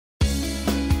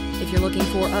If you're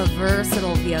looking for a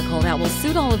versatile vehicle that will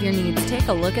suit all of your needs, take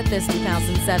a look at this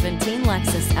 2017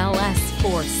 Lexus LS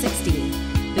 460.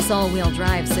 This all-wheel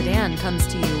drive sedan comes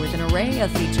to you with an array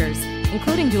of features,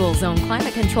 including dual-zone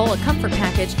climate control, a comfort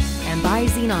package, and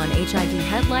bi-xenon HID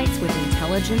headlights with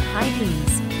intelligent high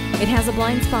beams. It has a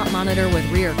blind spot monitor with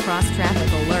rear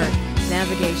cross-traffic alert,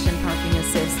 navigation, parking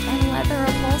assist, and leather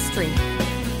upholstery.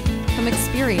 Come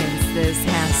experience this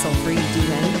hassle-free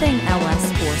do-anything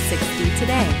LS 460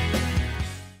 today.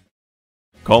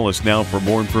 Call us now for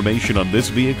more information on this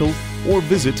vehicle or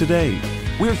visit today.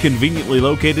 We're conveniently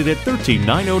located at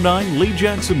 13909 Lee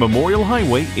Jackson Memorial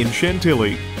Highway in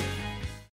Chantilly.